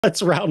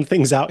Let's round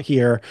things out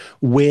here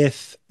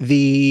with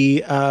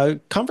the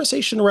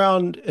conversation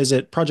around, is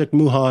it Project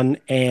Moohan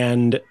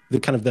and the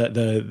kind of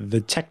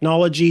the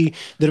technology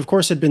that, of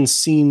course, had been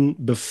seen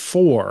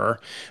before,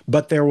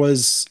 but there were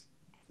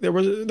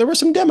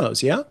some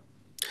demos, yeah?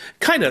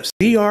 Kind of.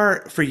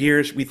 VR for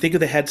years, we think of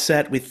the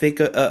headset, we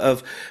think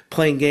of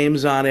playing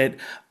games on it,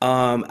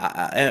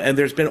 and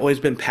there's been always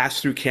been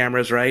pass-through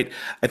cameras, right?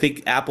 I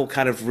think Apple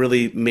kind of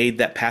really made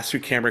that pass-through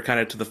camera kind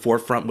of to the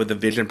forefront with the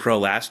Vision Pro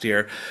last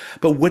year.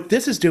 But what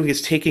this is doing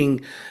is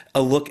taking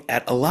a look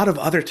at a lot of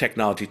other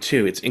technology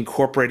too. It's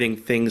incorporating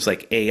things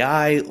like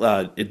AI,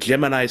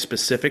 Gemini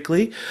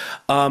specifically,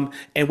 and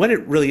what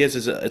it really is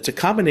it's a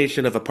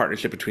combination of a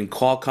partnership between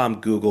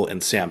Qualcomm, Google,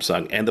 and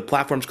Samsung, and the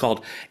platform's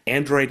called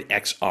Android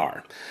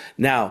XR.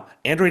 Now,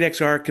 Android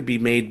XR could be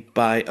made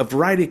by a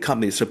variety of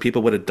companies, so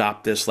people would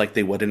adopt this like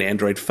they would an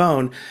Android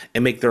phone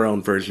and make their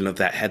own version of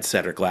that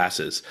headset or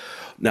glasses.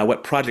 Now,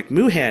 what Project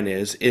Moohan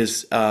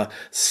is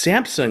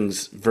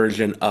Samsung's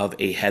version of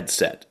a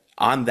headset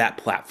on that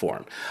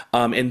platform.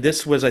 And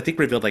this was, I think,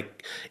 revealed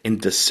like in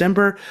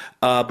December.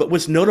 But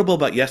what's notable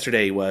about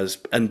yesterday was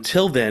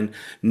until then,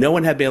 no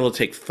one had been able to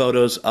take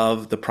photos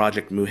of the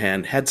Project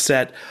Moohan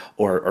headset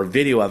or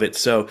video of it.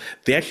 So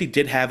they actually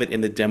did have it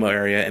in the demo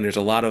area. And there's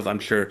a lot of, I'm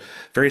sure,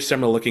 very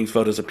similar looking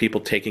photos of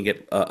people taking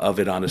it of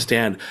it on a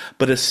stand.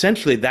 But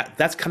essentially,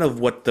 that's kind of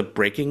what the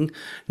breaking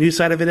news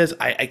side of it is.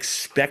 I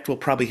expect we'll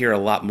probably hear a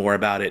lot more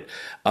about it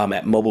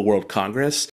at Mobile World Congress.